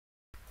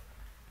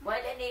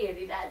नै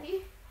हेरिराथी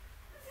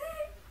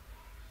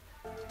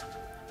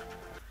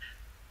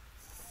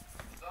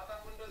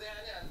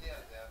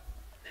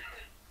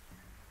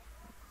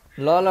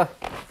ल ल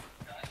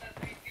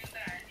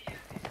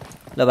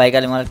ल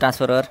भाइकाले मलाई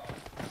ट्रान्सफर गर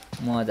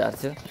म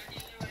झार्छु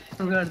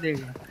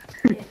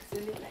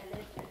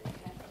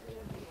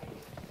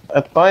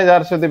तै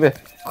झार्छु दिबे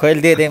खोइल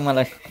दे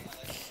मलाई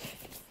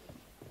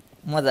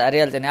म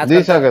झारिहाल्छु नि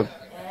दिइसक्यो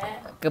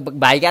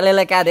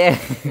भाइकालेलाई क्या दे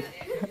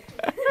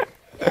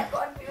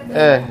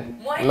ए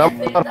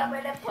नम्बर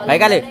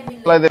भाइकाले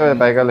लाई दे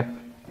भाइकाले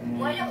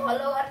मैले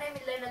फलो गर्नै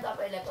मिल्दैन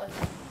तपाईलाई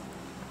कसो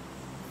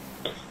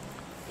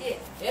ए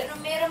हेर्नु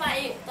मेरोमा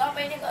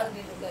तपाईले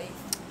गर्दिनु गई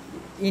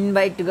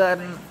इन्भाइट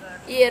गर्न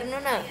हेर्नु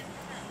न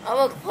अब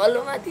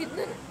फलोमा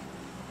थिच्नु न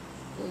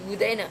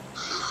हुँदैन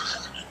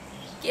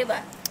के भा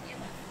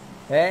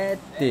ए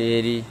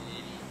तेरी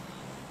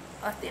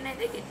अस्ति नै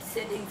देखि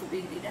सेटिङ्स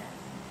बिग्रिरा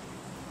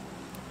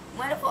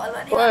मैले फलो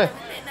नि गर्न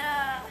मिल्दैन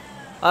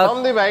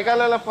सम्धी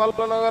भाइकाले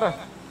फलो नगर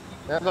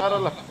यहाँ झर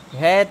ल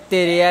हे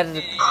तेरी यार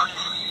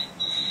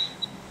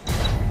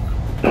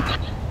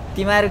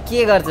तिमीहरू के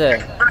गर्छ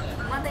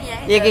म त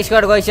यहाँ एक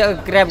स्क्वाड गइसक्यो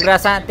क्र्याप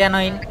ग्रासा त्यहाँ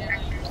नहिन्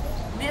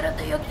मेरो त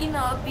यो किन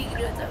हो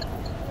बिग्रियो त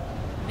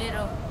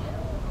मेरो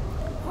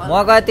म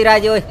गएतिर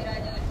आइज ओइ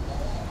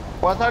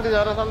पछाडि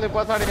झर सम्धी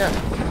पछाडि यहाँ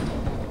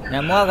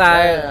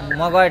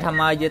म गए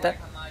ठाउँमा आइज त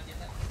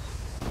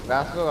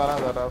घाँसको घर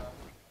झर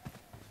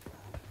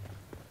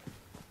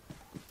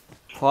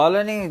फलो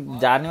नि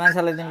झार्ने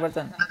मान्छेलाई दिनुपर्छ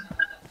नि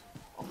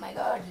ओ माय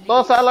गॉड त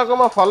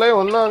सालाकोमा फलै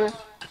हुन्न अनि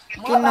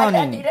किन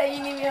नहुने नि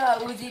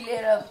उजी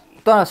लिएर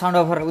त साउन्ड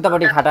अफर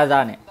उतापट्टि खाटा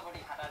जाने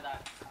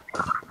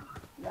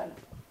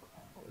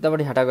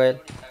उतापट्टि खाटा गयो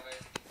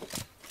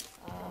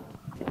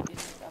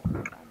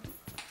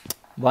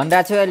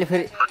भनिरहेको छु अहिले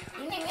फेरि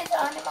इनिमे छ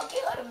भने म के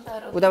गरौँ त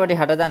उतापट्टि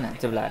खाटा जाने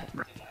चुप लाएर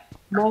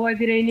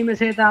मोबाइलतिर इनिमे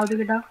से त आउँथ्यो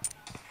केटा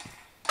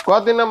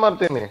कति नम्बर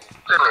तिमी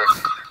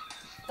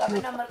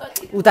तपाईँ नम्बर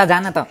कति उता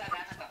जान त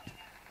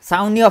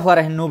साउन्ड नि अफर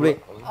नुब्रे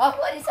अफ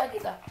गरिसके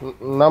त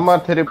नम्बर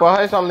 3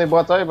 पहाइ सम्धी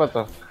बचाइ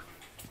बचा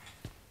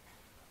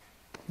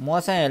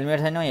मसँग हेलमेट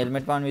छैन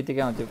हेलमेट पाउने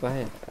बित्तिकै आउँथ्यो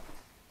पहे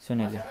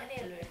सुनेको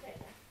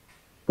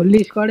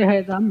पुलिस स्क्वाड है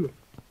त हम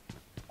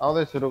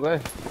आउँदै सुरु गए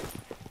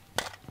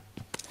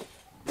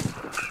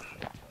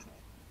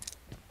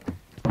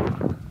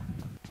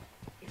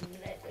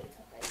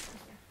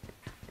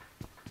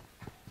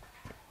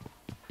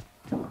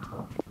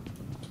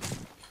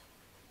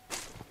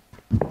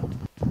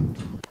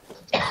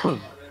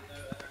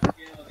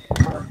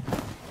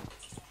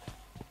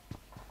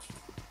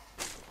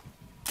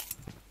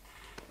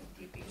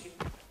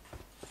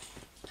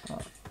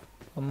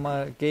म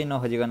केही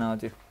नखोजिकन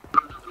आउँछु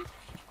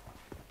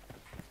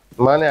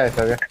माने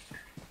आइसक्यो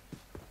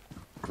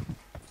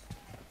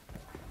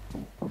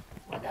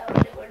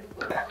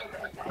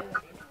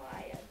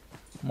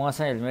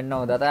मसँग हेलमेट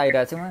नहुँदा त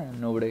आइरहेको छु म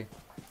नौडे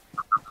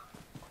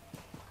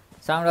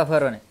साउन्ड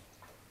अफर भने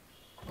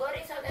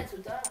गरिसकेको छु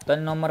त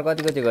तैँले नम्बर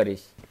कति कति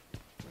गरिस्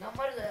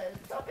नम्बर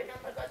तपाईँ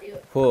नम्बर कति हो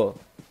हो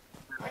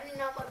अनि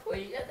नम्बर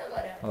खोइजा त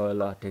गरे हो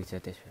ल ठिक छ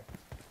त्यसो भए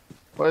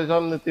खोइ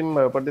सम्धी तिमी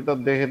भएपट्टि त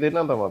देखेदिन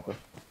त म त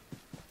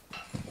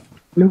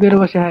लुकेर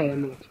बसे है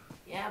हेर्नु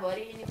यहाँ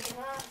भरि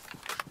इनिमीमा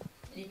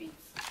लिभिक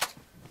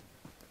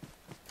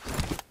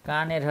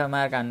कहाँनिर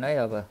मार कान्नु है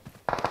अब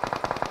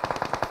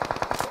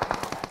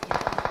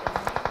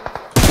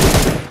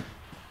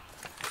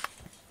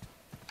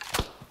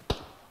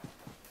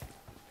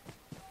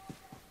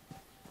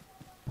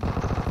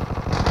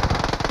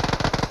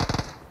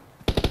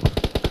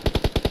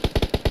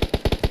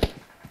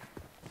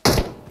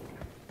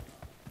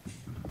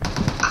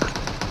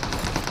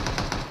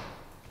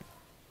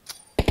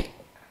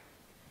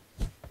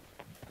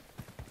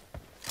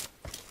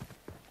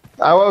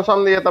अब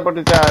सम्धी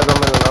यतापट्टि चाहिँ आयो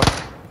जमेर ल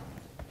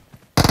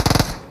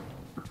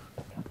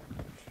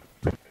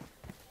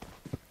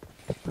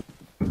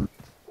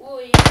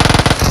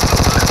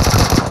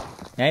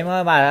यहीँ म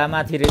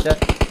माथि रहेछ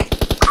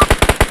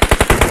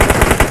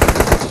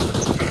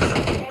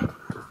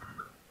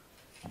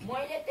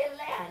मैले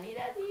त्यसलाई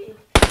हानिरहेको थिएँ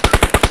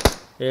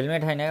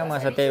हेलमेट छैन क्या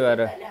मसँग त्यही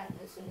भएर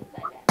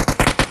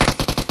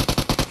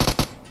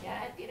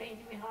यहाँतिर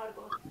इनिमी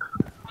हर्को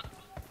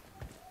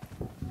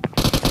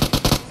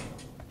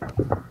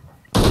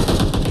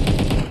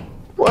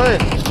ओए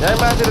यही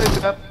माथि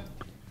रहेछ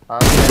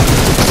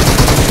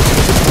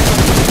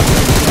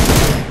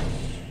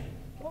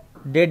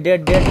डेड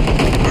डेड डेड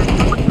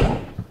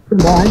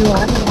भयो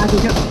माथि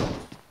छ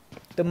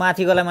त्यो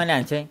माथिकोलाई मैले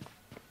हान्छु है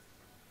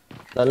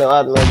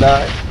धन्यवाद मैदा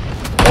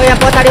ओ यहाँ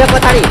पछाडि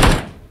पछाडि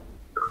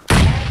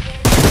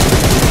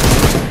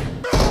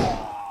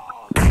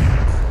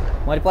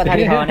मैले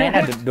पछाडि छ भने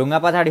होइन ढुङ्गा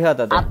पछाडि छ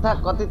त आत्ता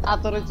कति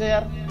तातो रहेछ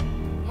यार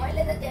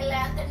मैले त त्यसलाई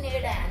अन्त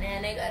नेड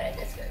हाने गरेँ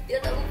त्यसको त्यो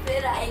त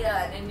उफ्रेर आइरह्यो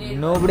भने नेड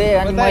नोब्डे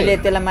अनि मैले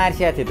त्यसलाई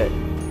मार्सिएको थिएँ त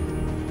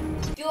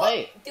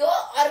त्यो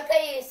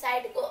अर्कै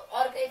साइडको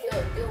अर्कै थियो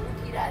त्यो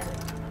उठिरहेको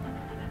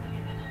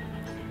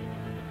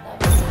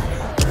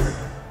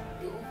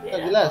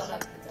गिलास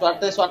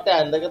स्वाट्टै स्वाट्टै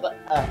हान्दैको त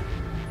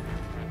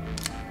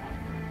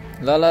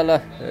ल ल ल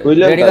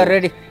William रेडी त। गर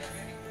रेडी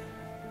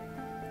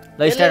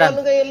ल स्टार्ट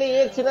यसले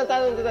एकछिन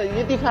तान्छ त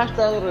यति फास्ट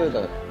चार्ज रह्यो त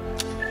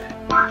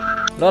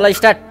ल ल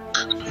स्टार्ट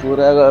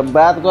पुरा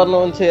बात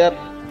गर्नुहुन्छ यार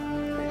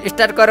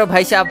स्टार्ट करो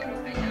भाइ साहब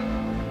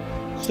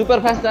सुपर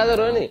फास्ट चार्जर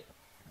हो नि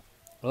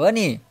हो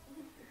नि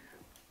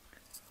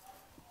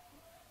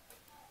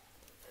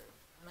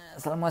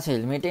साला म चाहिँ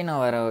हेलमेटै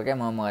नभएर हो क्या म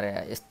मरे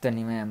यस्तो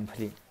नि म्याम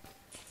फ्री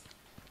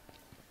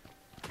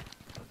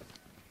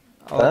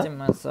अब चाहिँ म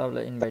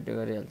सबलाई इन्भाइट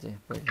गरिहाल्छु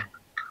पहिले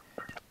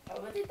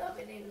अब चाहिँ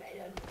तपाईँले इन्भाइट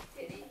गर्नु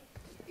फेरि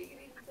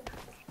बिग्रिन्छ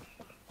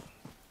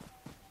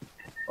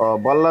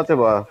बल्ल चाहिँ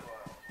भयो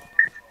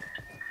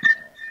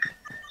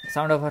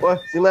साउन्ड अफर ओ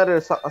सिमारे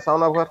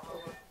साउन्ड अफर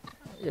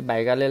यो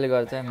भाइकाले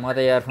गर्छ म त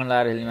इयरफोन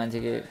लाएर खेल्ने मान्छे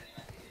के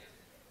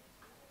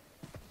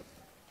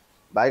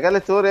भाइकाले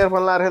चोर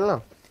इयरफोन लाएर खेल्न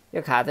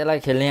यो खातेलाई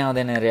खेल्नै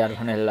आउँदैन रे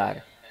इयरफोन लाएर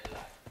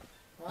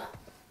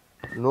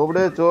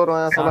नोबडे चोर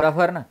वहाँ साउन्ड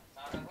अफर न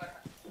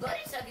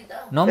गरिसकि त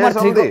नम्बर 3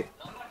 को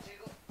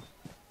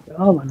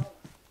हो भन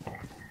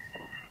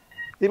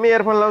तिमी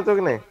इयरफोन लाउँछौ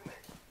कि नै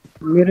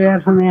मेरो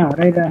इयरफोन यहाँ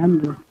हराइरहेको नि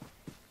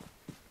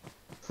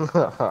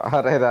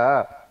अरे रा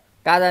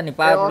कहाँ जाने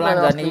पावर प्लान्ट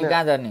जाने कि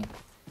कहाँ जाने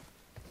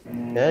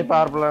यही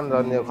पावर प्लान्ट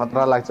जाने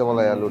खतरा लाग्छ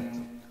मलाई यहाँ लुट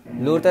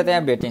लुट त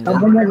त्यहाँ भेटिन्छ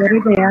सबभन्दा धेरै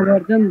त यहाँ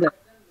गर्छ नि त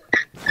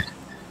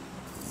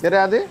के रे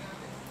आदि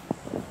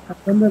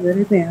सबभन्दा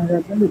धेरै त यहाँ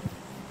गर्छ नि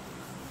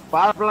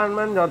पावर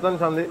प्लान्टमा नि झर्छ नि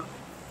सन्धि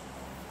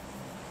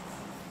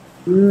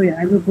यो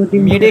यहाँको पोती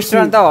मिड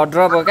स्टोन त हट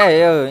ड्रप हो क्या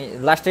यो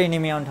लास्टै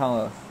इनिमी आउने ठाउँ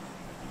हो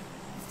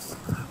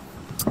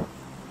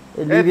ए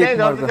लिभिक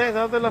मोडको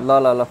ल ल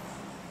ल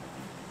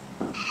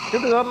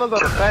छिटो झर्न त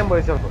टाइम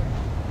भइसक्यो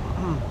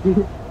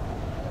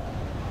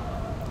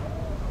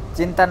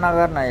चिन्ता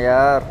नगर न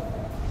यार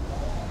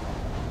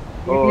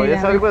ओ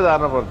यसरी पो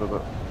जानु पर्छ त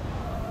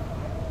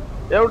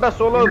एउटा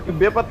सोलो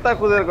बेपत्ता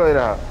कुदेर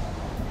गइरह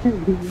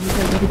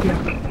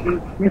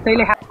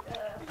यसैले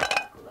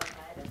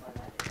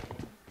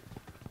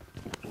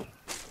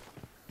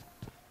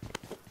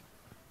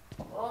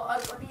ओ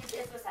अर्को नि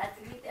त्यसको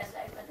साथी नि त्यहाँ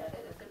साइडमा झरेको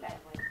जस्तो लाग्यो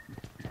मलाई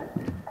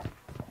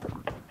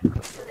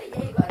त्यो त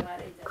यही घरमा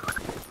रहेछ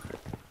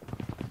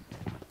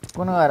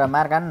कुन गएर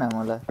मार कान न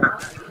मलाई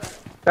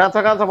कहाँ छ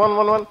वन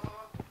वन वन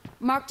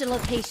Marked a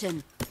location.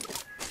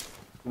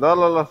 ल ल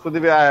ल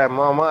सुदीप आए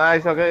म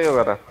आइसकेँ यो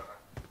गरेर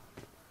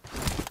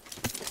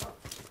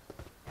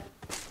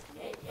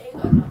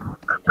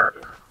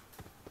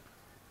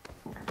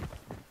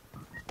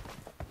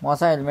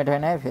मसँग हेलमेट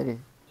होइन है फेरि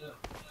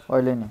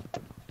अहिले नि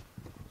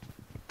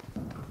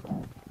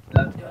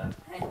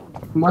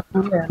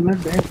मसँग हेर्न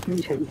भेट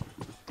पनि छैन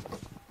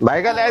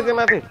भाइका ल्याएछ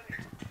माथि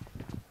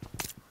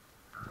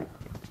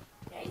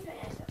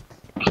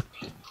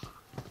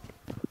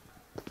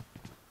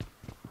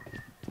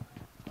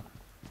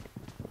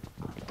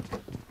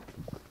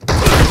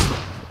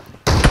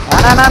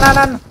ना ना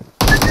ना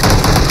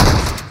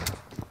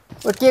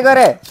ओ के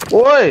गरे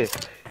ओइ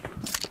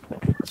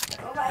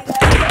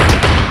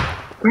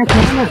ल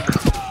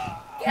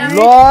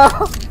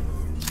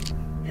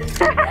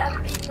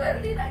क्याम्पिङ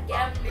गर्दिन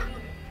क्याम्पिङ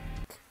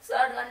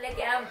सर्टगनले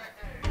क्याम्प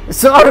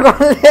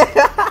सर्टगनले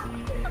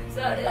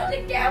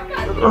क्याम्प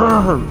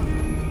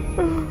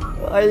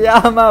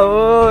अयामा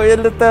हो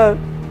यसले त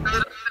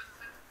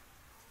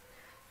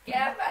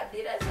क्याम्प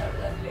हान्दिन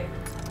सर्टगनले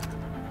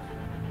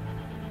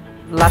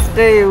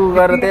लास्टै उ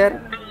गर त यार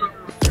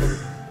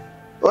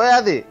ओइ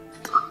आदि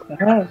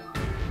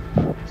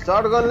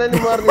शॉटगनले नि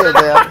मर्ने हो त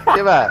यार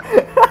के भा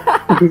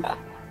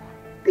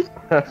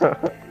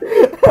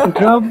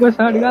ड्रपको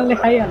सर्टगनले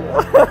खाइहाल्यो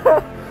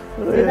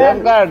एम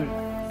कार्ड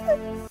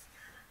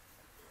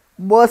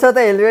बस त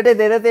हेलमेटै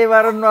धेरै त्यही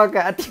भएर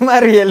नका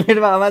तिमीहरू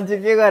हेलमेटमा मान्छे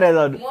के गरे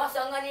जानु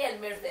मसँग नि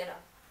हेलमेट थिएन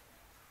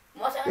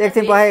मसँग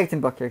एकछिन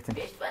पख एकछिन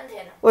भेस्ट पनि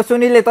थिएन ओ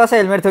सुनिलले तस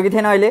हेलमेट थियो कि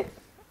थिएन अहिले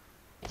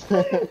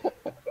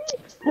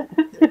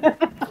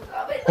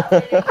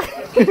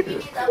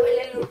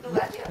तपाईँले लुट्नु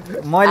भएको थियो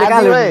मैले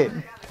कहाँ लुटेँ?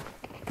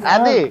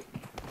 आदि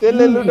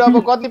त्यसले लुट अब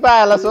कति पायो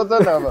होला सोच न अब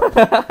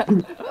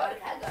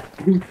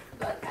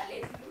गोर्खाले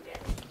लुटेर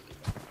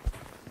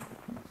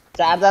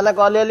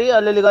चारजनाको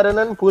अलिअलि गरेन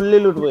नि फुल्ली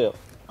लुट भयो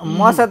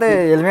मसँग त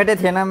हेलमेटै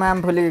थिएन म्याम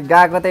फुली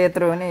गएको त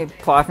यत्रो हो नि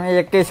फर्स्टमा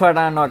एकै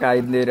सटा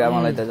नखाइदिएर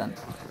मलाई त झन्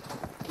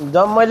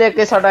जम्मैले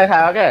एकै सटाइ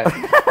खायो क्या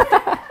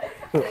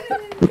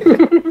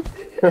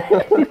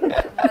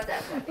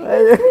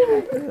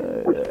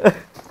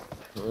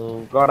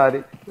गडारी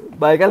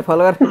भाइकाल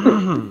फलो गर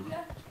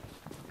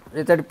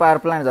एकचोटि पावर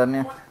प्लान्ट झर्ने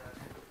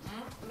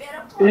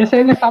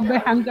यसैले सबै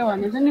खान्छ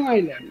भनेको नि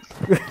मैले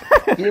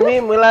तिमी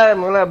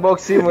मुला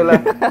बक्सी मुला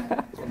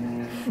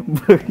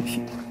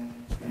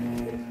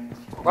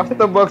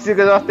कस्तो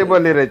बक्सीको जस्तै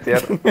बोलिरहेछ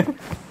यार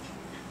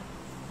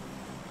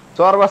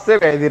चर बस्दै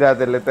भइदिरहेको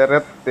त्यसले त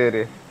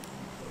तेरे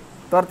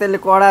तर त्यसले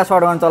कडा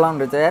सर्टगन चलाउनु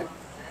रहेछ यार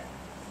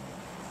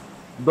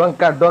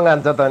डोङ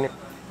हान्छ त नि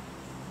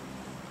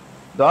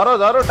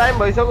झरो टाइम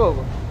भइसक्यो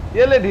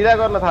यसले ढिला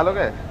गर्न थाल्यो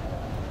क्या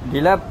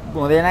ढिला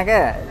हुँदैन क्या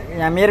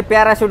यहाँ मेरो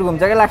प्यारासुट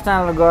घुम्छ क्या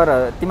लास्टमा गएर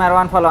तिमीहरू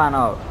वान फलो आन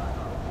हो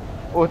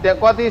ओ त्यहाँ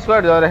कति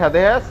स्क्वाड झरेको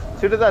देखास्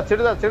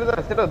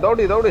छिटो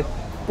दौडी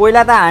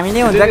पहिला त हामी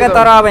नै हुन्छ क्या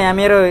तर अब यहाँ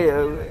मेरो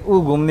ऊ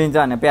घुम्दिन्छ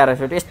भने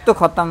प्यारासुट यस्तो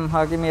खत्तम छ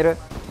कि मेरो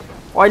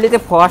अहिले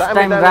चाहिँ फर्स्ट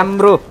टाइम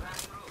राम्रो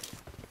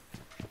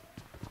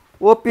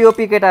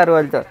ओपी केटाहरू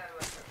अहिले त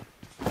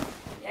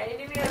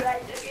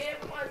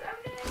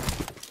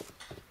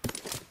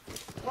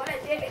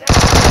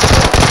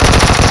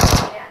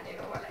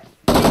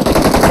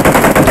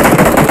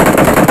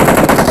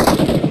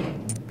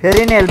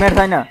फेरि नि हेलमेट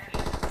छैन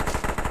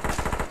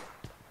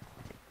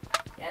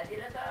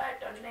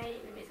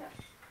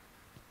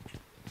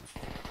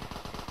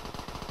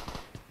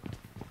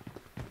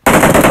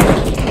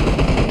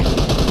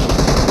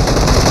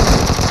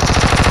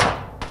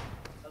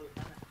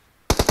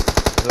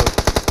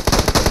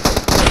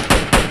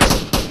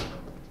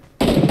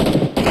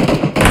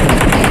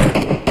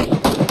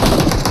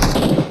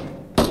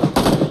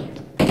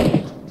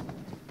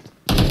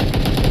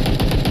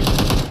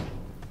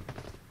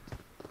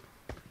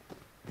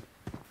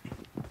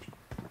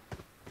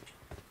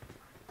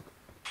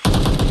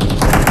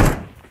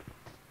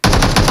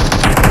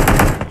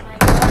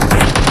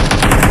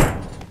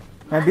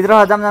भित्र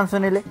जाम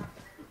सुनिले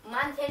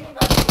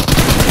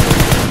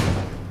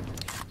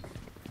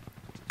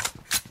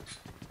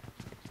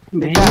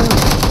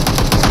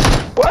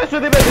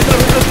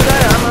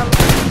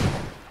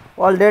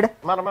ऑल डेड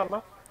मार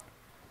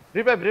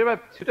रिवाइभ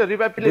छिटो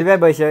रिवाइभ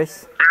भइसक्यो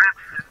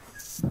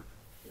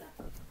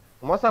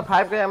मसा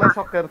 5 को एमआई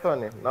सकेर त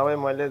नि नभए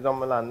मैले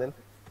जम्मा लान्दिन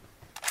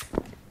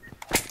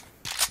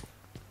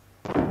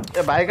ए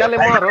भाइकाले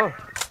मर हो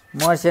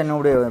मर्से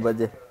नुब्डे हो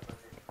बजे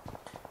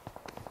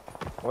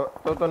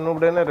त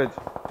नुब्डे नै रहेछ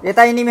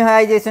यता इनिमी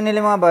आइजे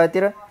सुनिले म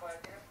भएतिर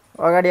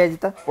अगाडि आइज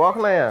त पख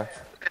न यहाँ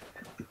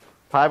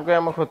 5 को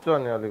एमआई खोज्छु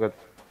अनि अलिकति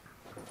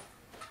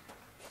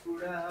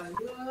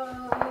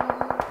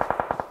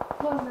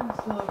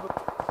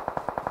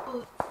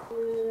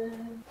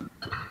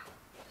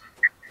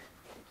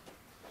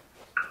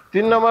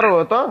तीन नंबर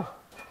हो त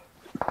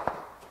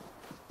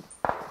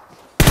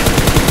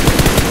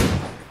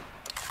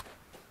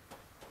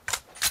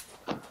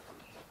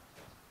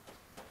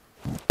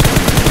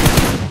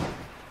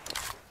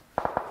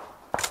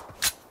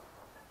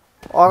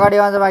अगाडि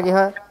आउँछ बाँकी छ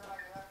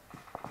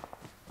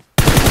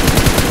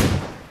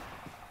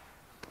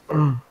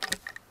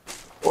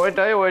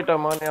वेट म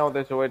नि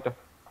आउँदैछु वेट ल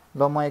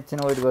म एकछिन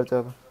वेट गर्छु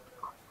अब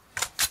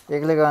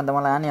एक्लै गयो भने त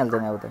मलाई हानिहाल्छ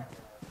नि अब त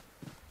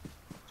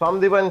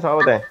सम्धि पनि छ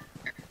उतै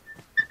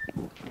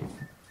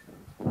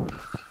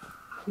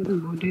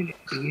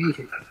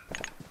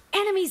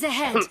Enemies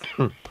ahead.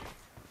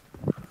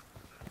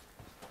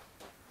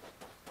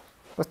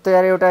 कस्तो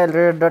यार एउटा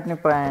रेड डट नि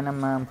पाएन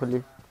माम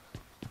फुली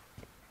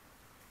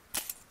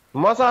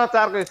मसँग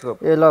 4 को स्कोप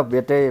ए ल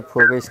भेटै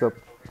फोको स्कोप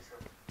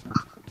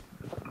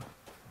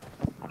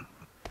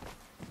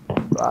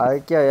भाइ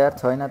क्या यार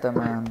छैन त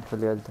माम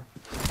फुली अहिले त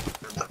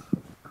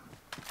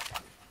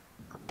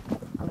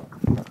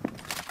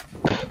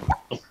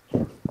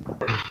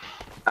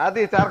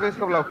आदि 4 को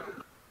स्कोप लाऊ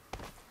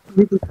I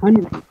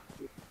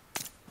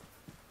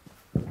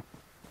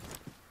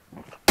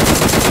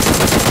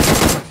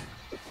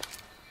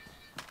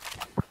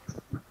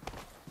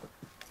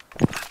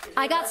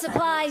got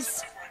supplies.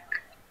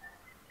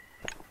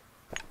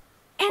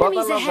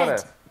 Enemies ahead.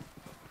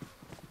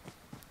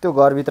 त्यो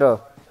घर भित्र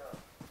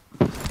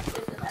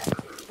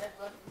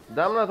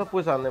जाम न त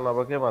पुस हान्दैमा अब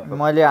के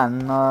मतलब मैले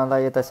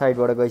हान्नलाई यता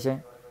साइडबाट गइसै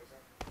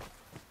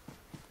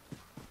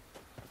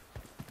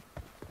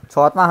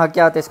छतमा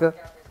हक्या त्यसको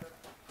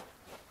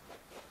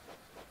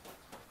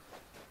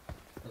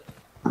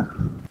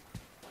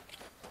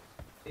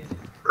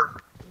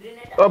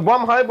ओ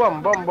बम है बम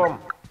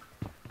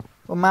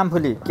ओ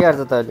मामफुली के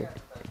गर्छ त अहिले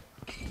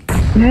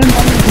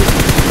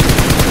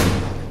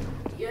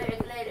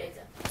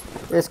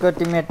यसको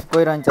टिममेट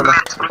कोही रहन्छ ल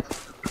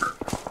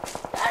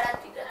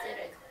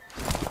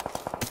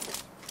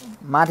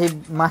माथि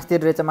मास्तिर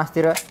रहेछ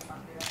मास्तिर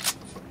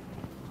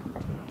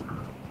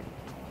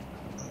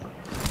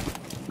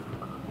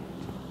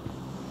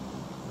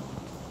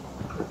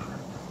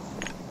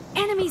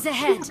Enemies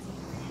ahead.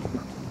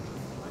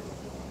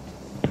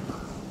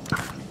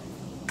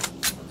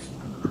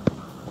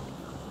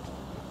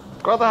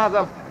 कता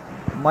जाम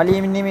मैले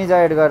इनिमी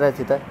जाइड गरेर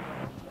छु त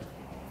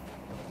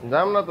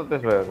जाम न त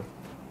त्यस भएर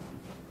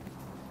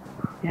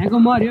यहाँको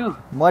मर्यो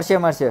मर्स्यो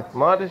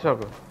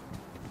मरिसक्यो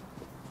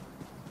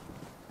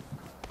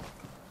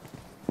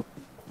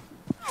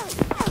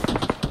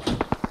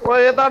ओ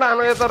यता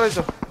हानु यता रहेछ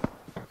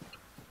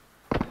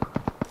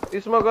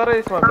इसमा गर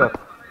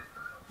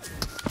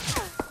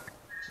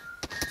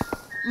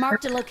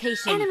Marked a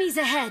location. Enemies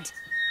ahead.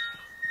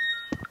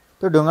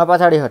 त्यो ढुङ्गा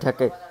पछाडि हो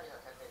ठ्याक्कै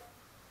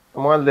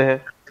मैले देखे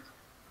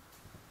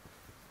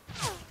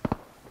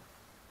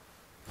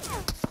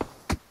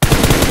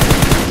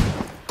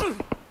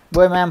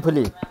बोय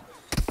म्यामफुली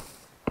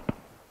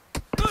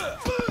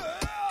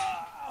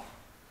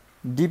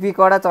डिपी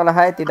कडा चला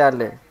खाए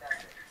तिनीहरूले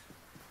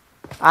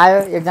आयो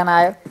एकजना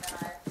आयो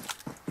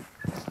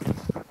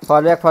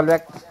फलब्याक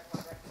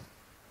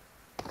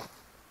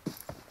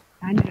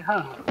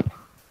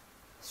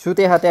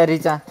सुते हत्या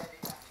रिचा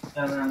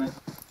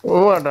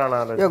उहाँ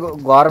डाँडा रहेछ। यो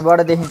घरबाट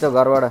देखिन्छ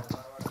घरबाट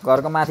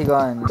घरको माथि गयो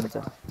भने हुन्छ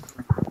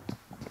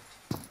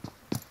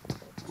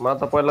म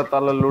त पहिला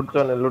तल लुट्छ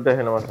नि लुटे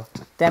छैन म त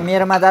त्यहाँ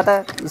मेरोमा जा त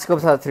स्कोप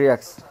छ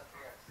 3x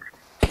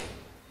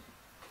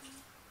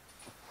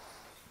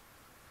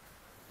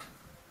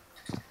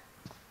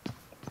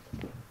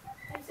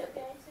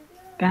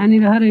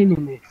कहाँनिर र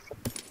यिनीहरूले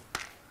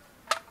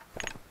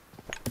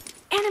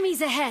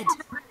Enemies ahead.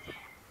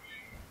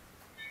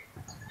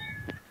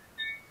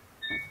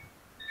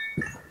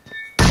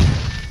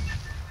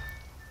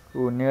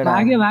 ऊ नेडा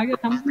भाग्यो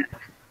सम्म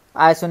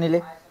आए सुनिले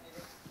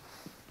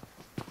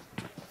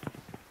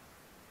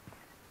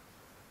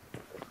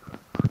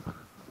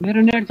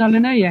मेरो नेट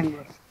चलेन है यहाँ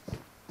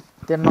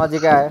त्यो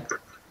नजिक आयो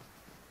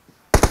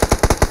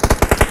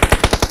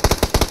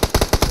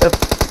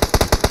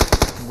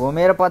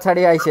घुमेर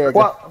पछाडि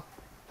आइसक्यो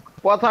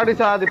पछाडि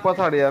छ आदि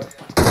पछाडि यार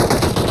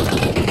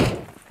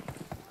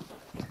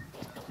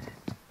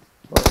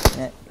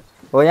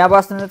हो यहाँ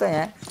बस्नु न त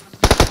यहाँ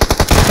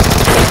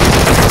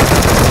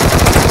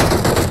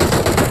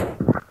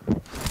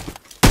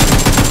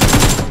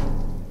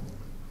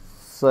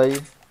सही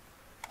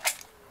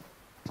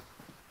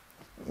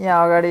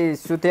यहाँ अगाडि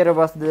सुतेर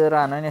बस्दिएर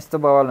हान नि यस्तो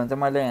बवाल हुन्छ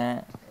मैले यहाँ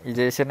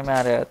हिजो यसरी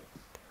मारे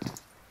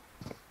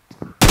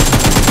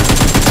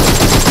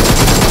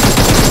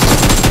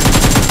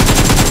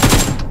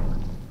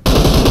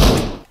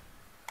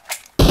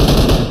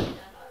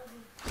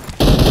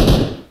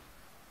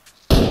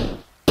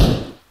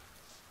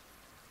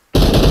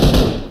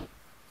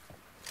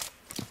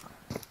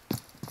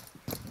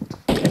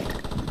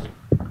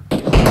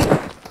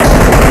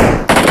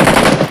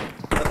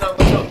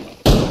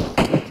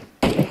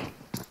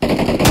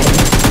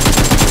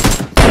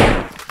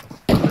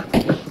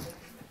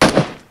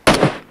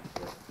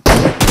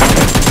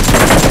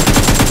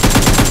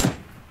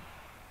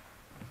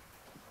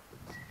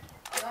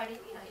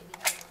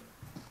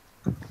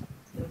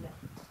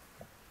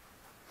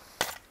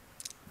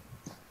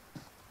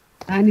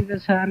पानी त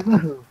सरको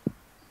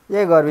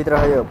यही घरभित्र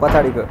हो यो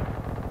पछाडिको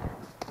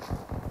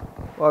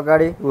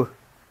अगाडि ऊ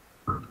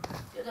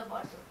त्यो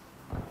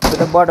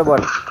त बट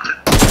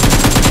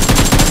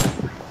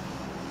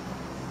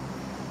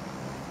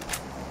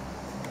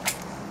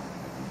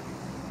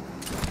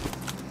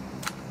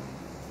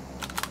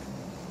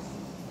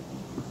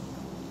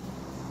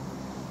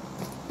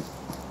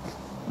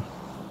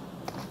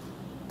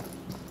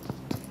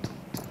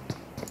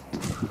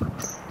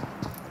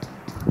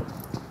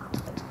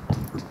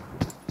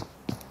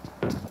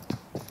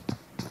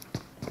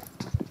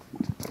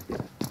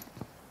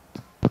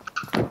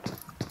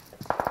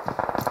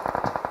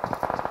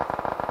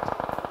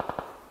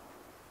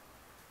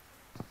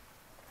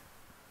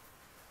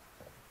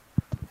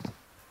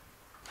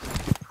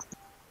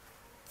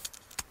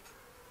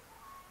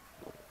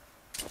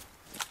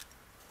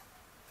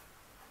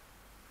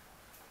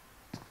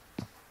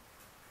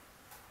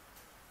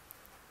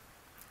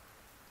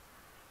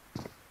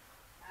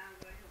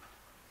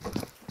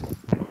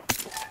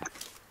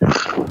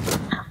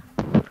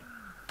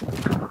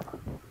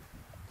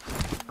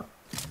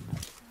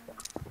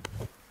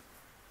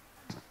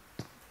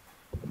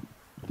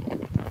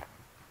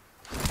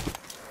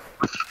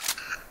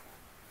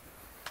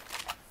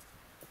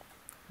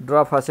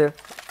ड्रप फस्यो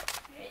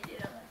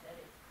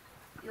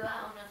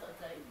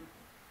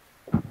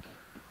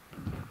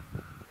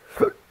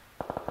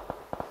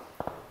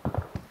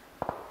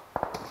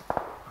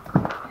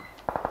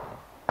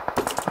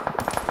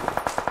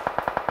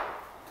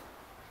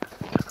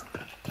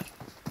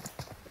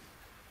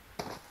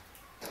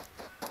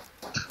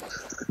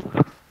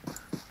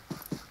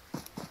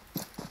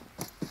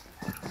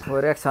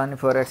फोर एक्स छ नि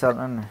 4x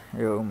हाल्नु नि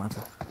यो उमा छ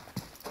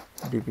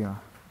डिपीमा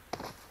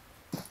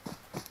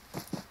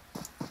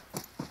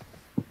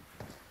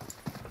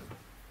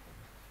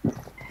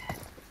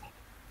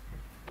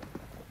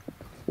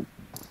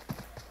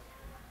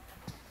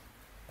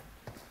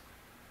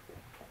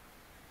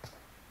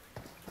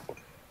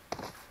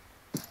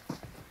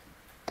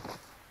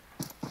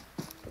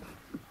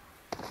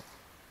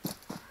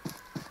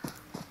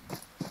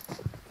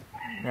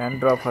ह्यान्ड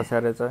ड्रप फस्या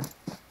रहेछ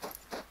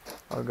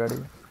अगाडि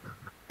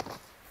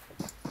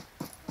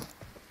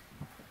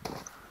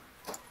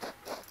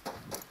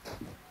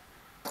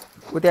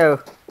उता हो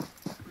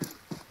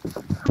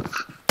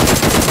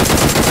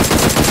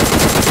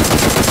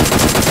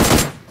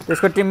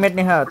त्यसको टिममेट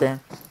नि हो त्यहाँ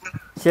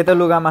सेतो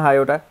लुगामा हा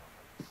एउटा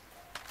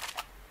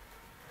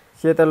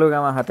सेतो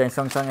लुगामा हा त्यहाँ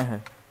सँगसँगै है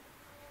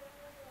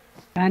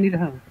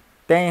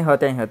त्यहीँ हो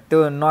त्यो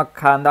नक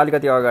खाँदा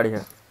अलिकति अगाडि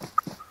हो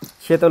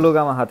सेतो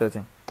लुगामा हा त्यो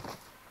चाहिँ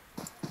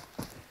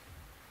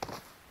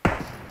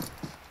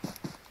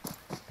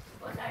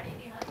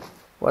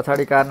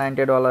पछाडि कार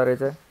 $90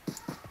 रहेछ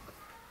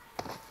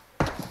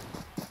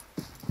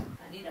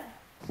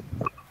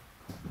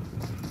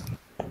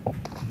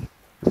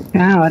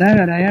कहाँ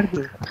हरा यार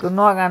तँ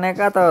नगाने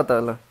कहाँ त हो त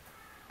ल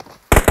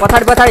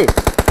पछाडि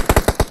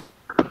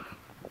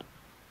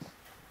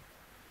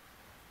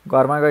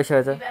घरमा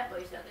गइसकेछ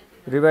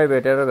रिभाइभ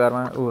भेटेर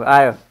घरमा ऊ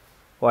आयो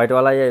व्हाइट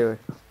वाला यही हो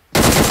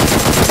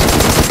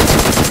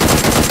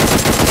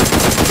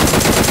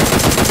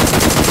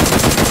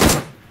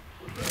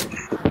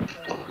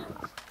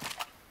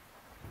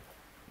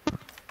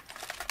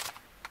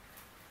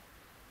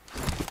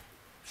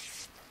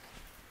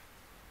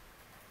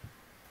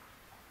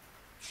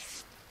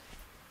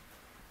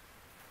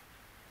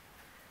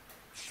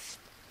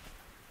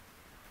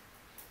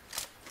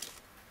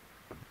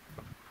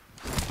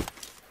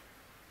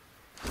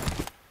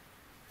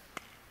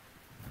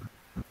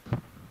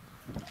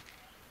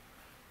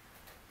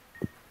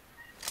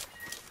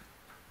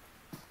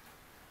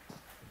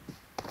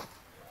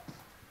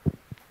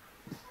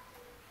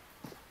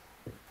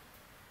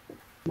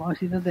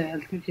मसित त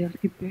हेल्थ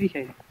कि पेही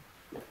छैन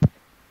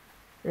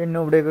ए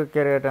नुब्डेको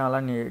क्यारेक्टर होला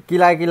नि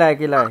किला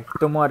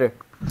त्यो मर्यो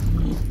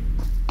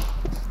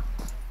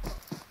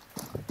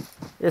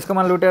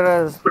यसकोमा लुटेर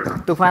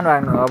तुफान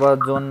राख्नु अब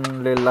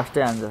जोनले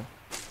लास्टै हान्छ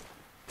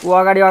ऊ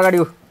अगाडि ऊ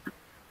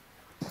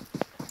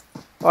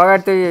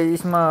अगाडि त्यो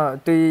यसमा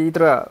त्यो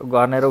इत्र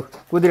घर्नेर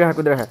कुदिरह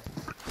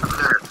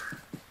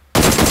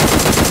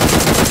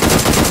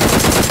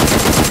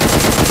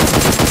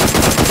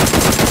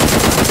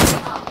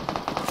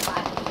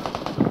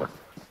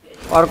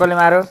अर्कोले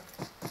मार्यो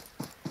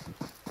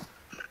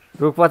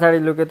रुख पछाडि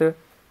लुक्यो त्यो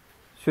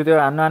सुत्यो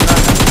हान्नु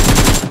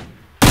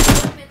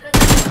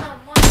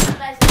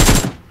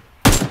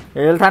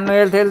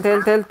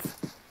हेल्थ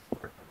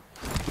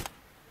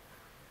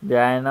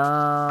भ्याएन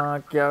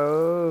क्या हो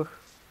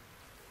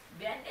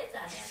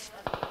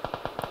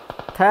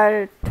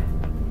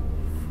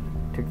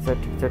ठिक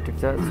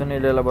छ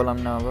सुनिलेलाई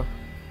बोलाउनु न अब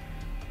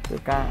त्यो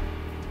कहाँ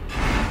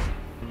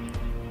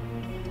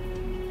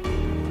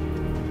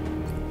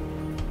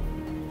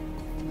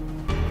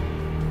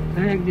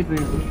एक्जिट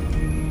भएको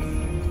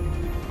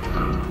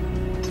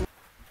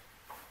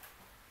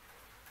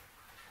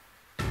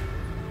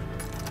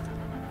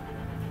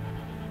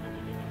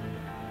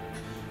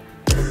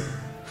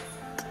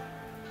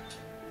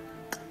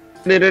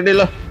रेडी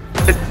ल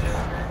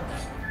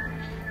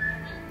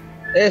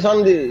ए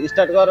सम्धि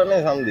स्टार्ट गर नै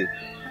सम्धि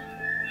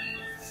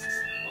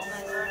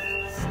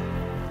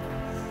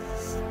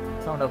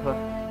साउन्ड अफ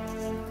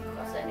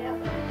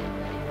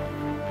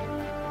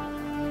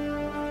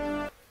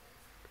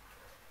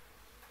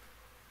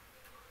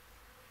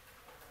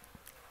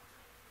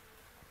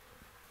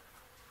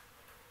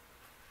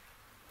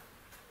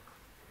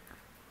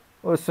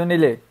ओ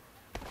सुनिले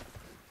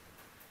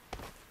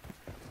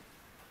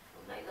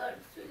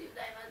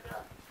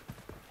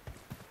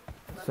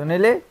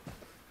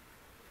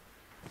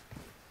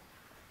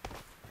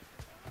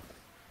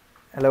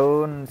हेलो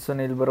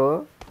सुनिल ब्रो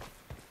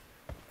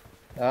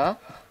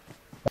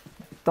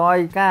तँ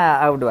कहाँ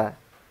आउट भयो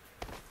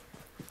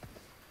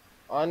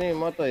अनि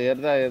म त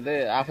हेर्दै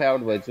आफै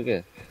आउट भइछु के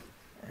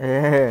ए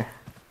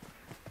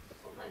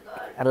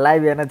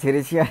लाइभ हेर्न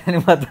छिरिसियो नि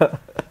म त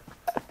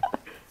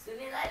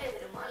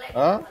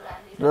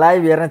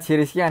लाइभ हेर्न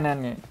छिरिसियो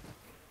नि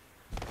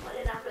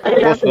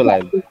कसको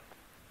लाइभ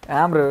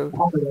हाम्रो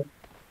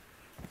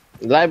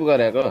लाइभ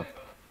गरेको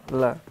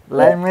ल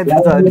लाइभमै त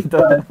छ नि त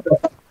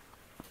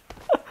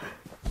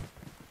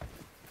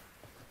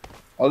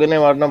अघि नै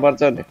मर्न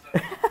पर्छ नि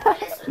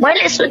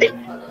मैले सुने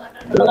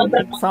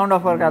साउन्ड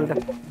अफर काल त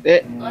ए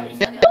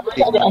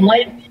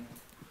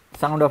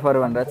साउन्ड अफर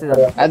भनेर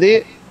चाहिँ आदि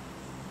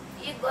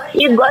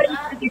यो गरि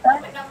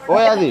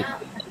ओए आदि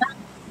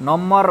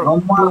नम्बर 2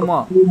 म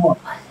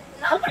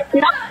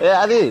ए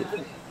आदि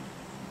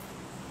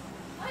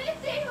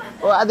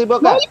ओ आदि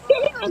बोका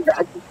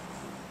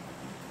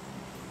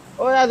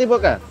ओए आदि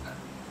बोका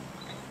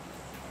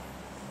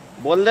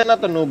बोल्दैन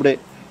त नुब्डे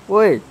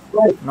ओए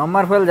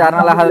नम्बर फेल झार्न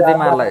लाग्छ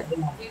तिमीहरुलाई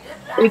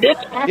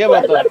के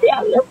भयो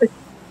त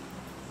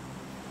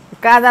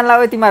कहाँ जानला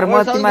ओए तिमीहरु म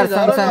तिमीहरु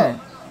सँगसँगै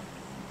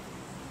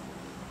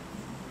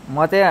म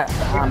चाहिँ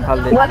आम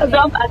फाल्दै म त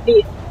जब आदि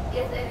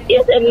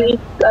यसरी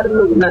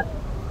गर्नु न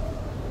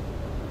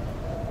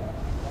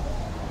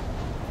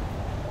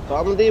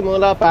सम्धि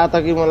मलाई पाता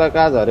कि मलाई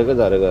कहाँ झरेको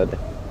अरे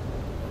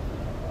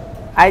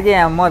आइज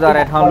यहाँ म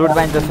झरे ठाउँ लुट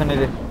पाइन्छ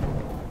सुनिले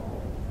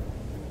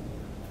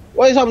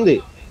ओइ सम्धि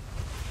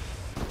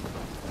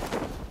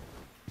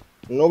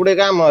नुब्डे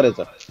कहाँ मरेछ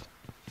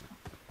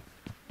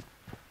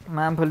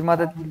मामफुल म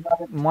त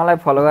मलाई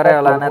फलो गरे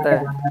होला न त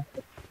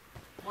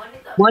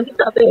म नि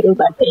तपाईहरु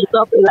बाटे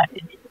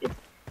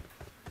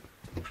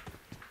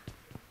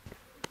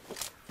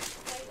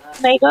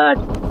My God,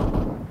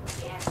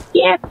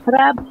 क्या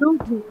खराब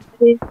लोग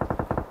हैं।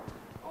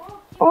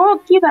 Oh,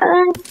 क्या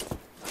बात?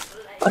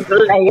 और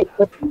लाइक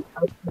करती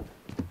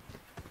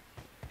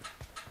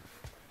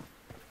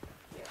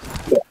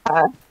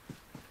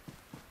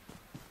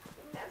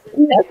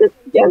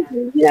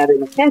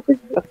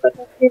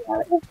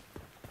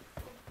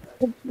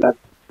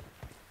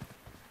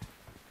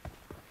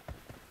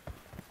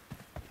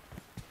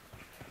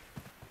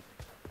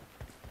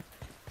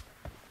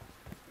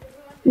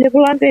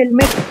Level 1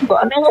 helmet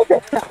gone हो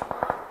सकता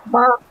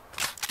माँ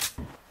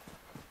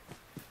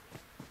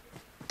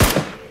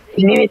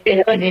ini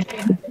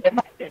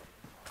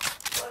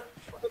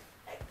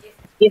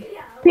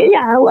फेरि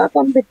हावा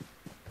कम्प्लिट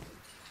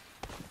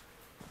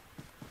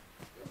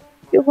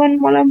त्यो पनि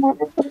मलाई मन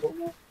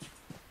पर्दैन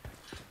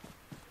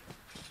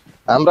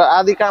हाम्रो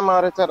आदि काम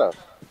गरेछ र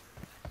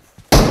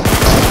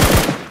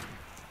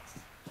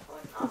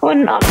हो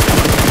न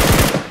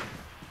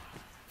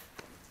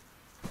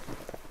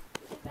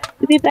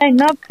Did I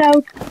knocked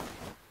out?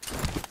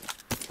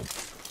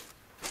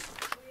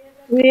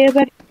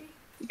 Wherever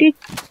did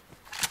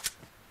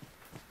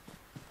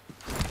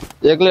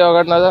एक्लै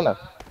अगाडि नजान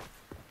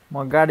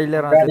म गाडी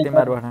लिएर आउँछु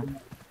तिमीहरुबाट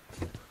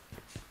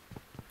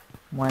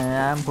म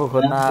यहाँ पो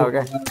खोज्न आयो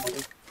क्या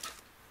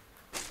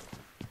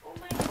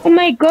Oh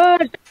my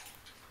god!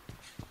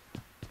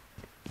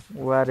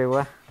 वाह रे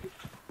वाह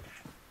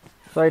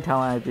सही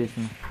ठाउँ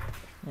आइपुग्यो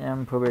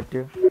यहाँ पो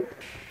भेट्यो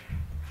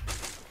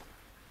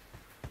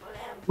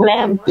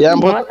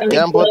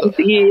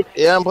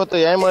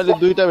यहाँ मैले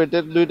दुईटा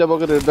भेटेर दुईटा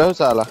बोकेर हिँड्छु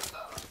साला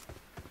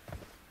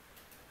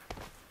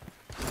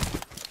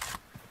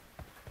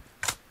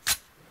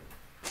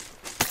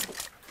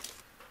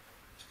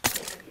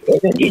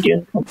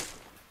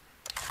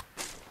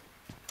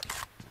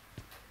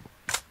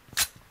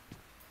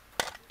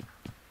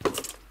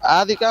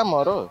आदि काम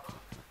हो र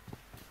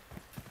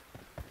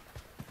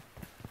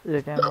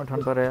ये क्या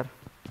उठाउनु पर्यो यार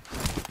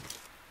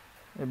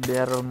ए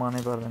बिहार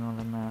मनै पर्दैन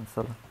मलाई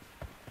मान्छे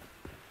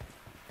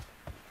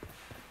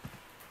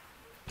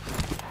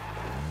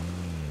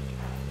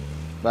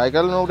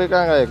भाइकल नउडे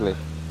कहाँ गयो एक्लै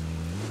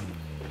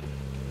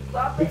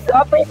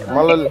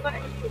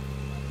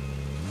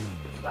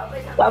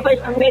सबै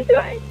सँगै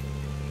थियो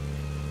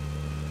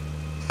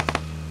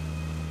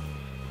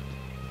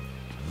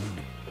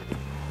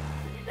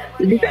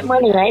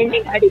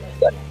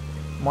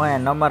म यहाँ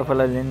नम्बर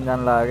खोला लिन जान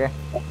लाग्यो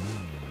क्या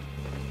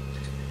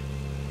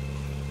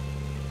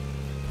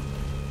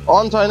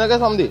अन छैन क्या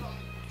सम्धि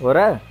हो र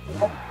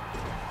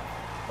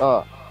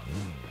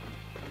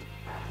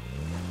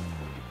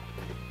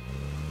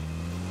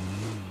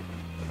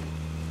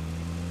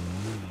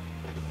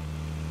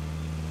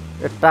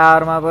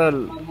टावरमा पो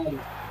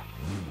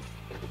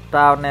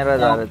tower Ner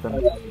झारेछ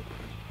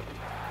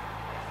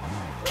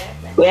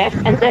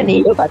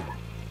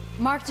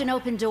Marked an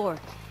open door.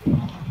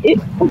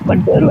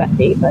 Open door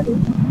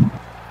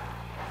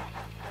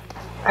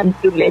I'm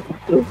too late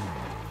to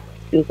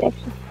do that.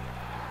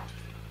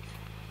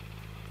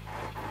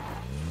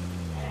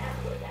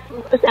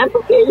 Sampo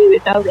केही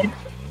भेटाउँदैन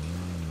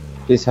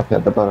पिसा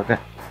फेर्दा पर्यो क्या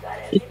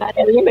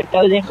पिसाले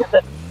भेटाउँदैन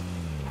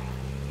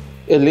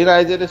ए लिएर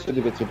आइज रे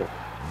सुधी छिटो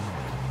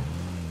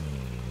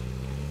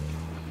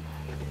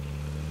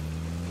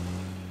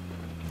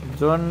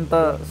जोन त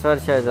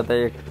सर्स्याएछ त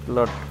एक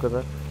लटको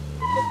त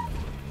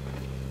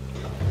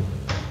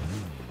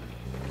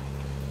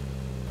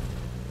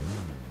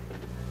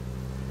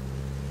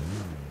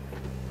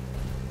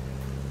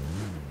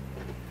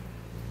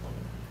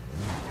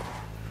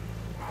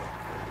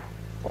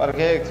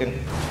पर्खे एकछिन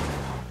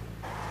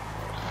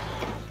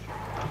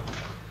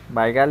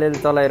भाइकाले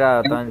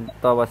चलाइरह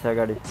त बस्या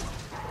गाडी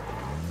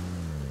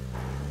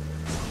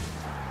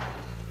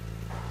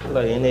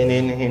ल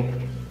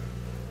हिँड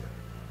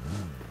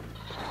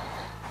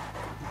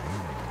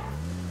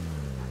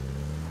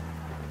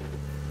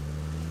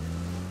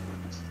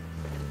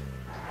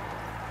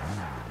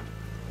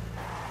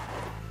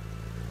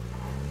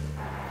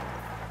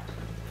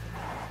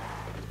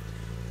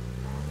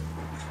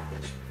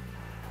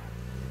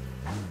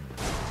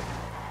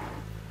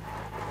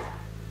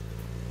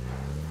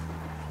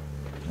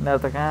न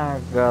त कहाँ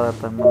गयो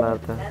त मलाई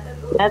त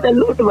यहाँ त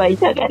लुट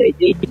भइसक्यो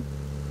रहेछ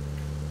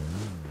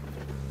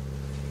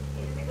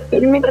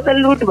इनमेको त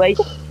लुट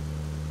भइसक्यो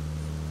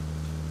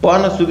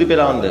पर्न सुधी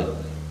पेला आउँदै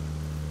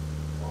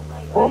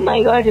ओ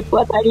माई गॉड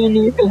पछाडि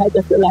एनिमी खाइ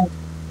जस्तो लाग्यो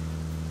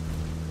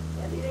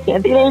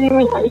त्यहाँतिर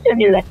एनिमी खाइछ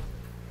नि ल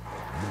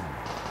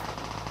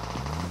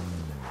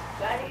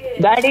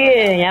गाडी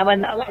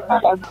यहाँभन्दा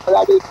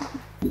अगाडि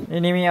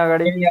एनिमी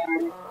अगाडि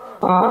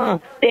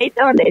त्यही त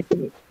भन्दैछ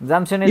नि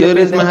जामसुने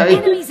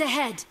Enemies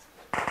ahead.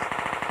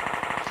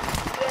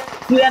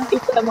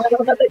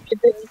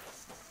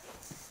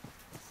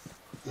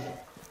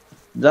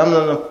 जाम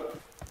न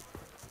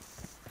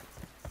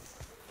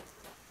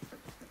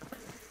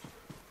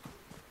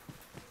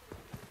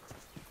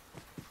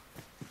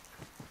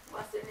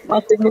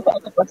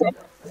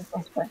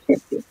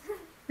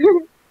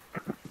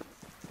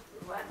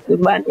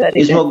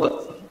स्मोक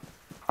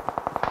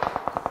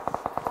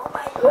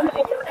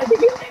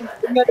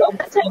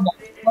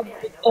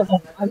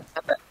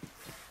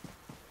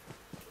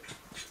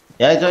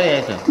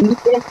यही छ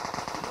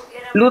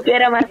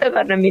लुकेर मात्र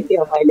गर्न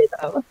मिल्थ्यो मैले त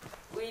अब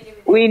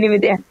उही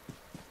निमित्त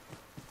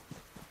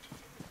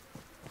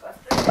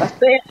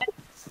कस्तो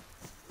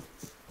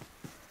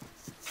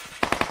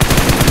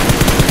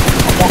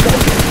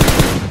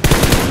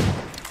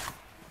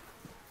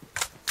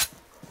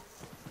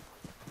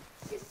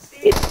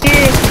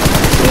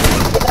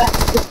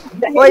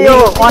ओयो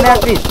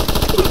अनएट्रिस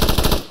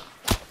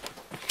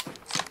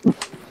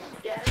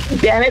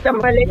बिहानै त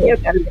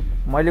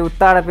मैले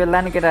उत्ताडा पेल्दा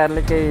नि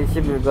केटाहरूले केही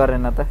सिप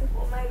गरेन त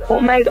ओ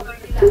माई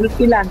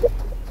गॉड लान्छ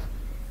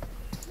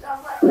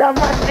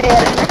नम्बर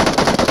हेर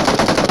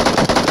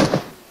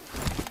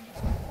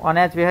अन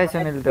एचपी है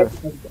सुनिल त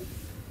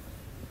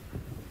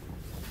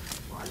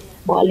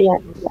भोलि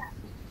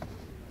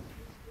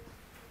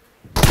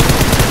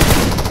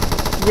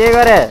के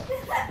गरे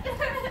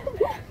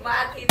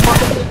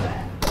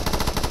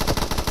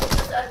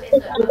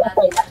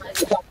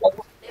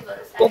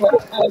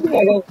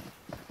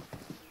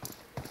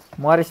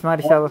माथि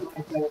मरिस अब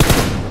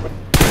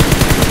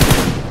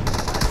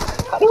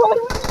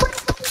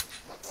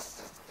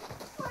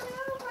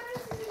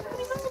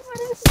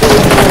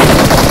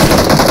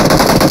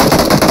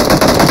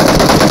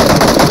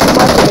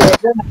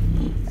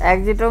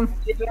एक्जिट रुम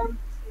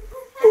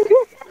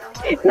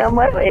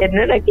नम्बर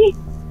हेर्नु न कि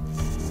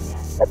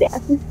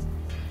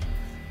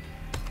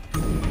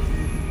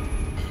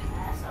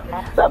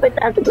सबै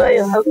तास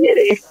गयो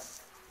मेरो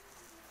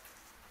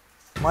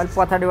मैले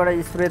पछाडिबाट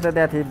स्प्रे त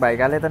दिएको थिएँ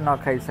भाइकाले त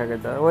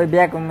नखाइसकेछ ओइ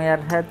ब्याक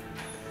यार सायद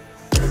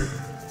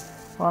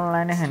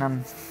अनलाइनै छैनन्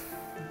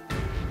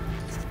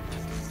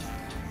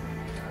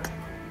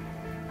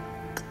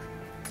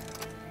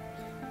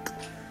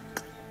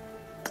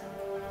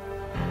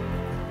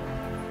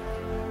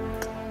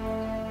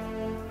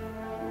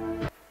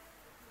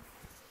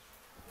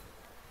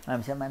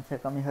हामीसँग मान्छे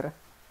कमी हो र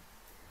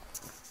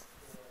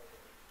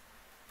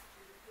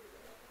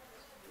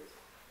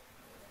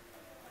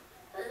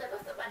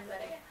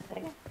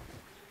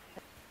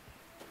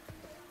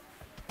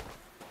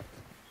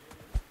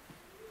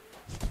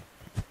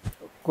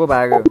को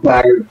भाग्यो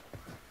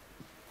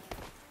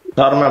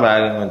शर्मा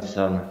भाग्यो मान्छे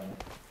शर्मा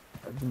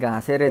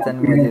घाँसे रहेछ नि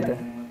मैले त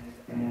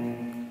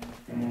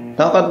त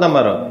कति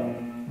नम्बर हो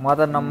म त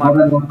नम्बर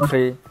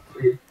 3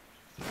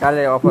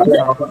 काले अफर छ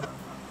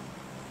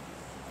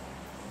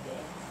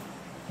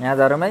यहाँ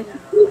जरुमै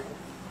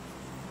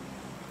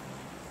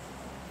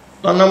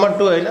नम्बर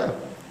 2 हैन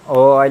हो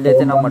अहिले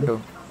चाहिँ नम्बर 2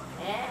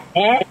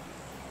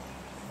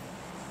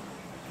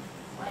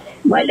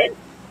 मैले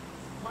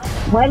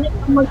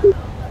नम्बर 2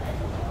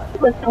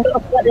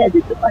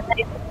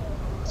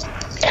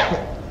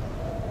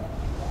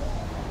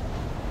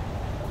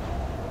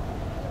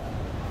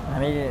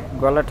 हामी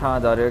गलत ठाउँमा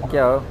झर्यो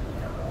क्या हो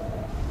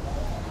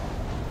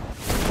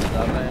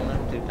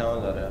ठिक ठाउँमा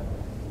झर्यो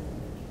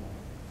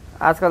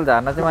आजकल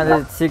झर्न चाहिँ मैले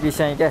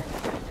सिकिसकेँ क्या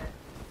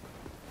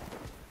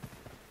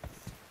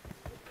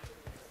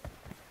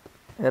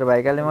हेर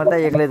भाइकाले मर्दा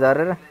एक्लै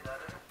झरेर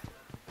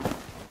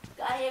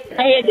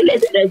एक्लै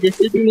झरेर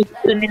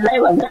सुनिलाई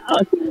भन्दा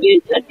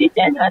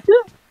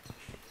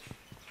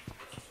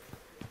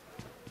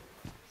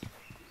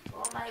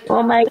ओ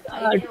माई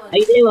गॉड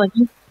अहिले हो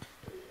नि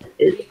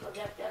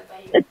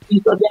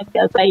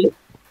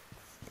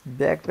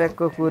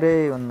ब्याकप्याकको कुरै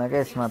हुन्न क्या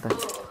यसमा त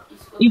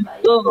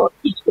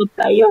इसको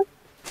चाहियो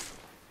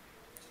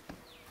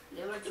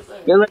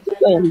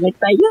हेलमेट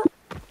चाहियो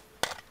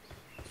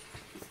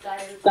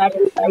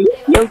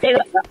एउटै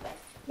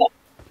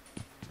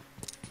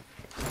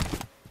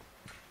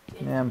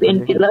पेन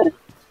किलर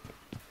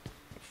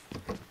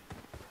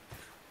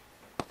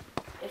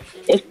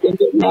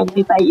एक्सटेन्डेड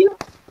म्याग्नी चाहियो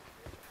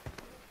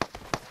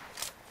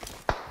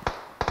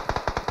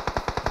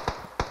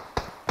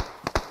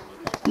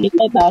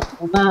निकै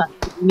बाटोमा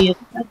मेरो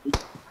साथी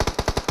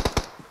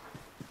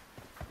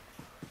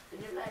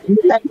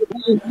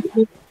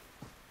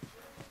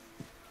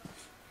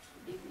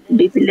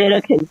डिपी लिएर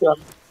खेल्छु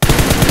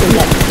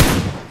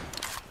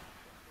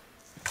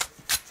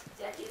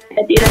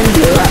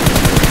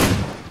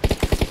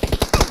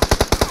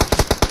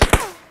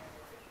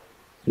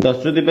दस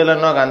रुपये बेला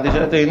नखान्दैछ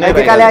त्यो हिँड्दै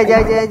भाइकाले आइज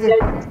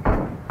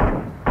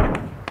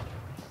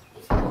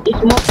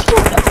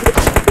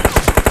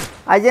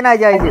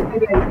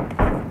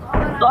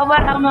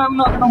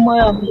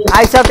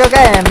आइसक्यो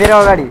क्या मेरो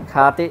अगाडि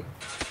खाते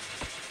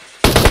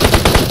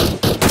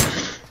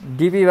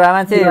डिपी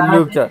भामा चाहिँ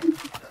लुक्छ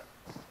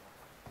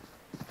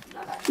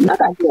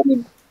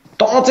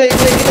त चाहिँ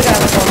एक्लै किन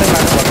गाड्नु पर्ने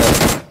बाटोबाट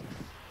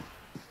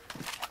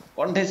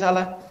कन्ठे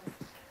साला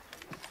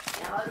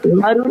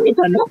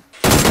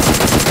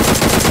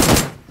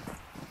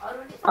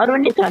अरू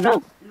नि छ न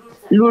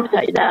लुट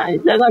छैन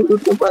जग्गा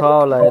लुट्नु पर्छ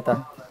होला यता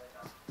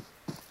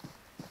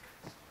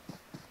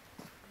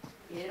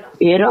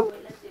हेर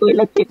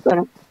पहिला चेक गर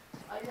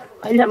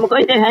अहिलेसम्म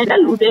कहिले छैन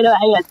लुटेर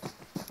आइहाल्छ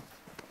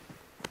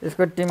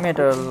यसको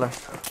टिममेटहरूलाई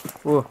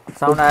ओ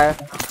साउन्ड आयो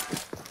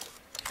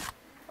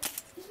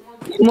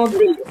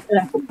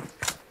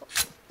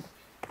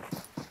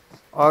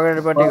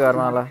अगाडिपट्टि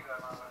घरमा होला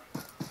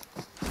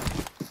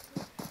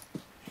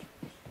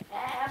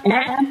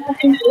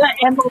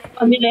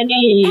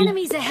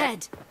Enemies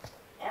ahead.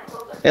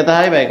 यता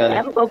है भाइकाले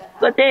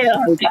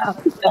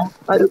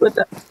अरूको त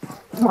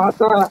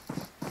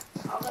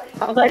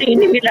अगाडि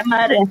इनिमीलाई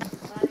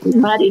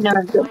मारिन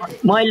भन्छ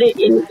मैले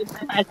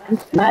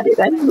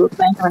मारेर लुट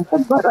पाइन भन्छ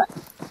गर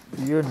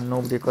यो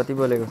नोब्दे कति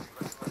बोलेको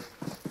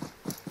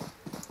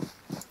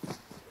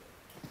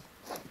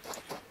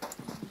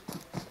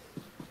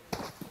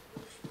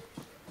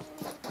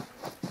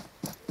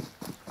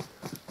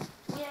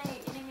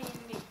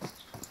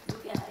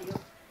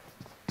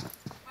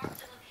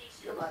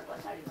घर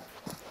पछाडि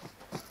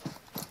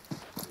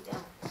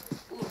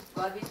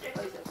घरभित्रै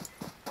गइसक्यो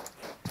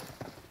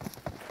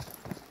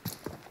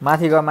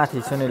माथि गयो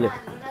माथि सुनिले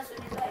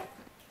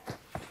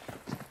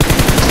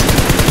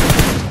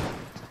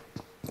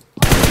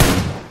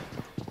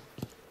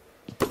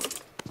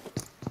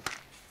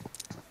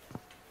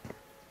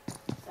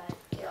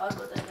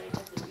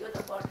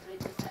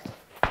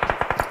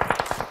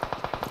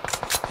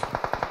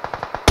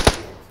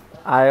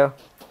आयो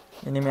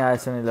इनिमी आयो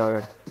सुनिले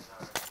अगाडि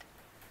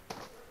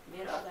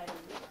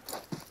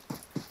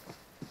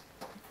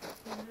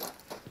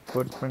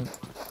फुटप्रिन्ट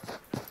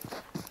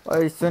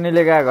ओइ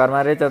सुनिले गएको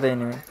घरमा रहेछ त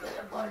इनिमी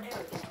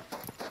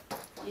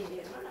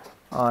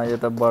यो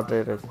त बट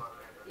रहेछ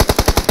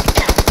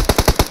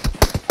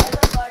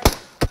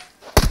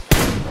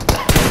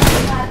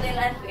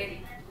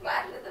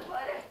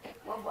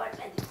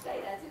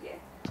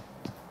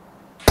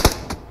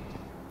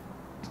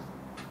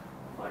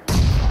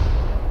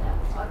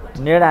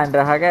नेड हान्ड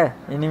राख क्या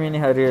इनिमी नि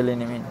रियल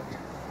इनिमी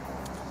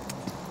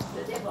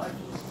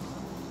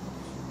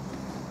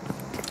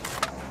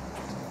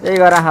यही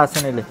गर राख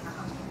सुनिले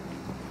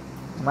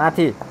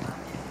माथि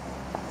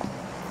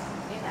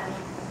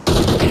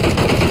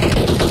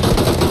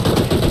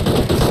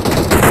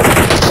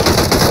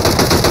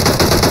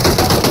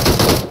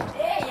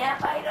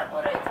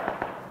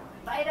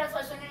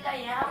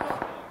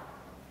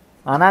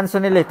हनान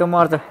सुनिले तँ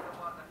मर्छ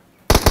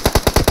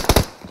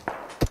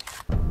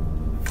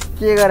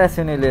के गरे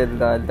सुनिले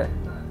त अहिले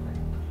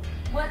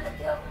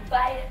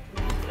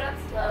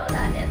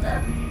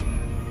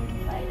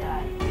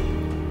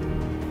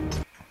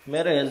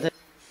मेरो हेल्थ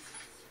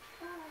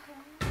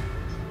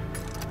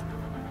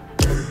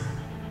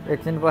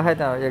एकछिन पखाइ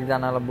त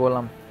एकजनालाई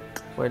बोलाम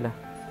पहिला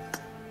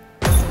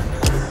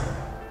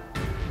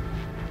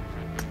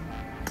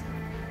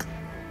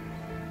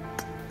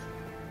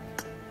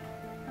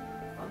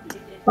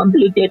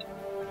कम्प्लिटेड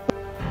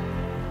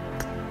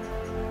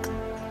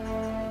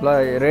ल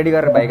रेडी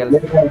गरेर भाइकल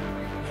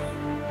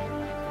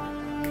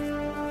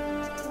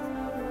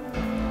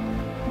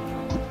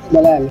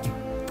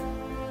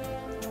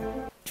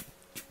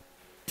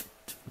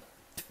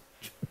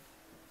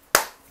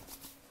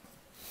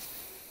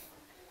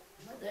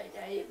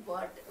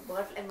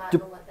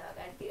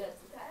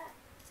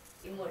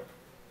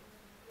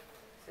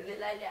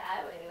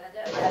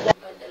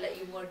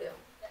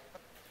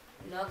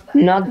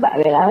नक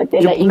भागेर आयो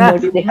त्यसलाई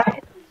इमोट देखाए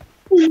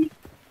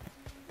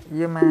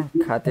यो मा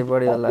खाते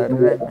बढी होला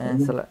रे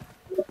यसला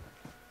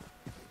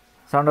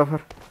साउन्ड अफर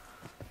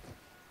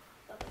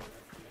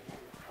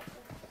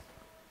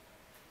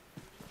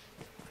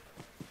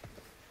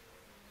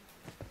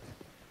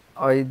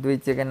ओइ दुई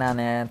चिकन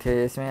नाने थियो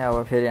यसमै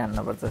अब फेरि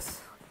हान्न पर्छ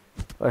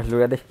ओइ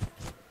लुगा दे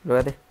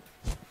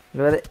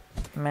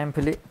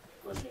म्यामफुली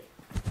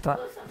त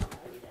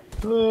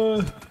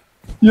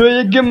यो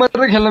एक गेम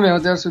मात्र खेल्न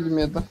भ्याउँछ यार सुधि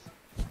मेरो त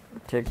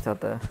ठीक छ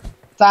त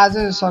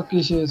चार्जै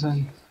सकिसकेको छ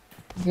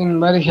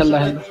दिनभरि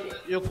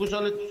खेल्दाखेरि यो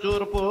कुशले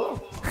चोर पो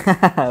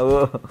हो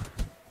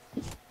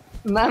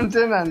नाम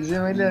चेन्ज हान्छ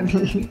मैले अनि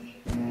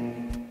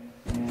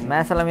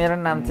म्यासलाई मेरो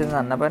नाम चेन्ज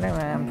हान्न पर्ने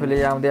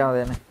म्यामफुली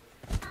आउँदैन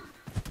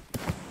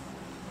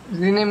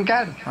रिनेम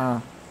कार्ड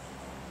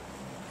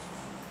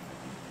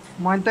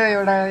मैले त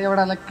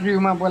एउटालाई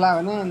क्र्युमा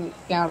बोलायो भने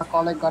त्यहाँबाट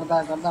कलेक्ट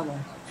गर्दा भयो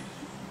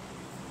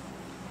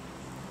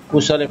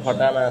कुशले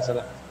फटामा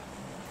आसला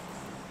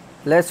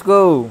लेट्स गो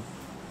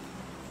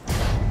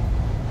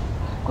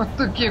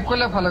कस्तो के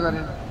कसलाई फलो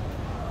गरे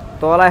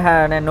तँलाई खायो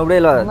भने नुब्डै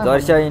ल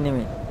झर्छ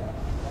इनिमी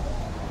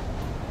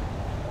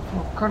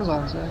भर्खर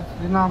झर्छ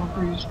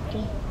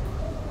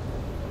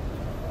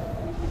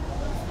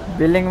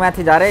बिल्डिङ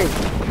माथि झरे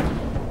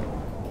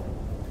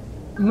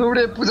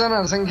नुब्डे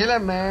पूजनहरूसँग खेल्यो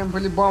म्याम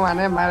भोलि बम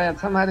हाने मारेको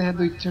छ मारेको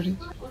दुईचोटि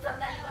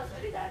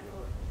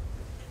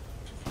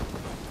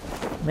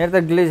मेरो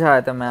त ग्लिच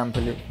आयो त म्याम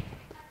फुली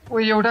ओ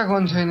एउटा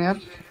गन छैन यार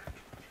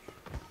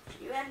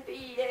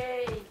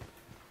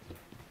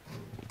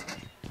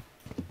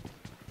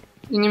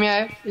इनिमी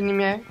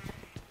आयो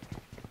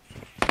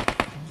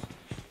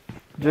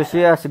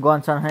जोसिया गन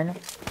छैन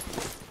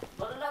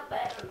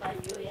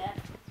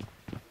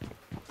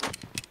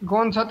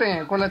गन छ त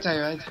यहाँ कसलाई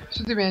चाहियो आइज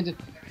सुति भ्याइज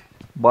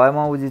भयो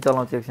म उजी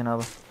चलाउँछु एकछिन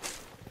अब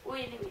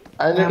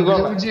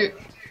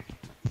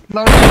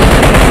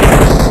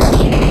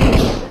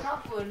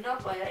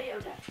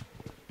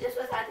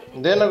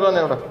देन गन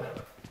एउटा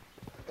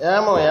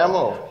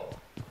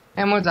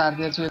एमो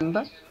झार्दिएछु नि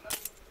त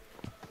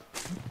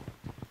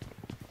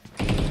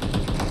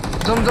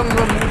जम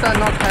उता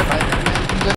नखाए भाइ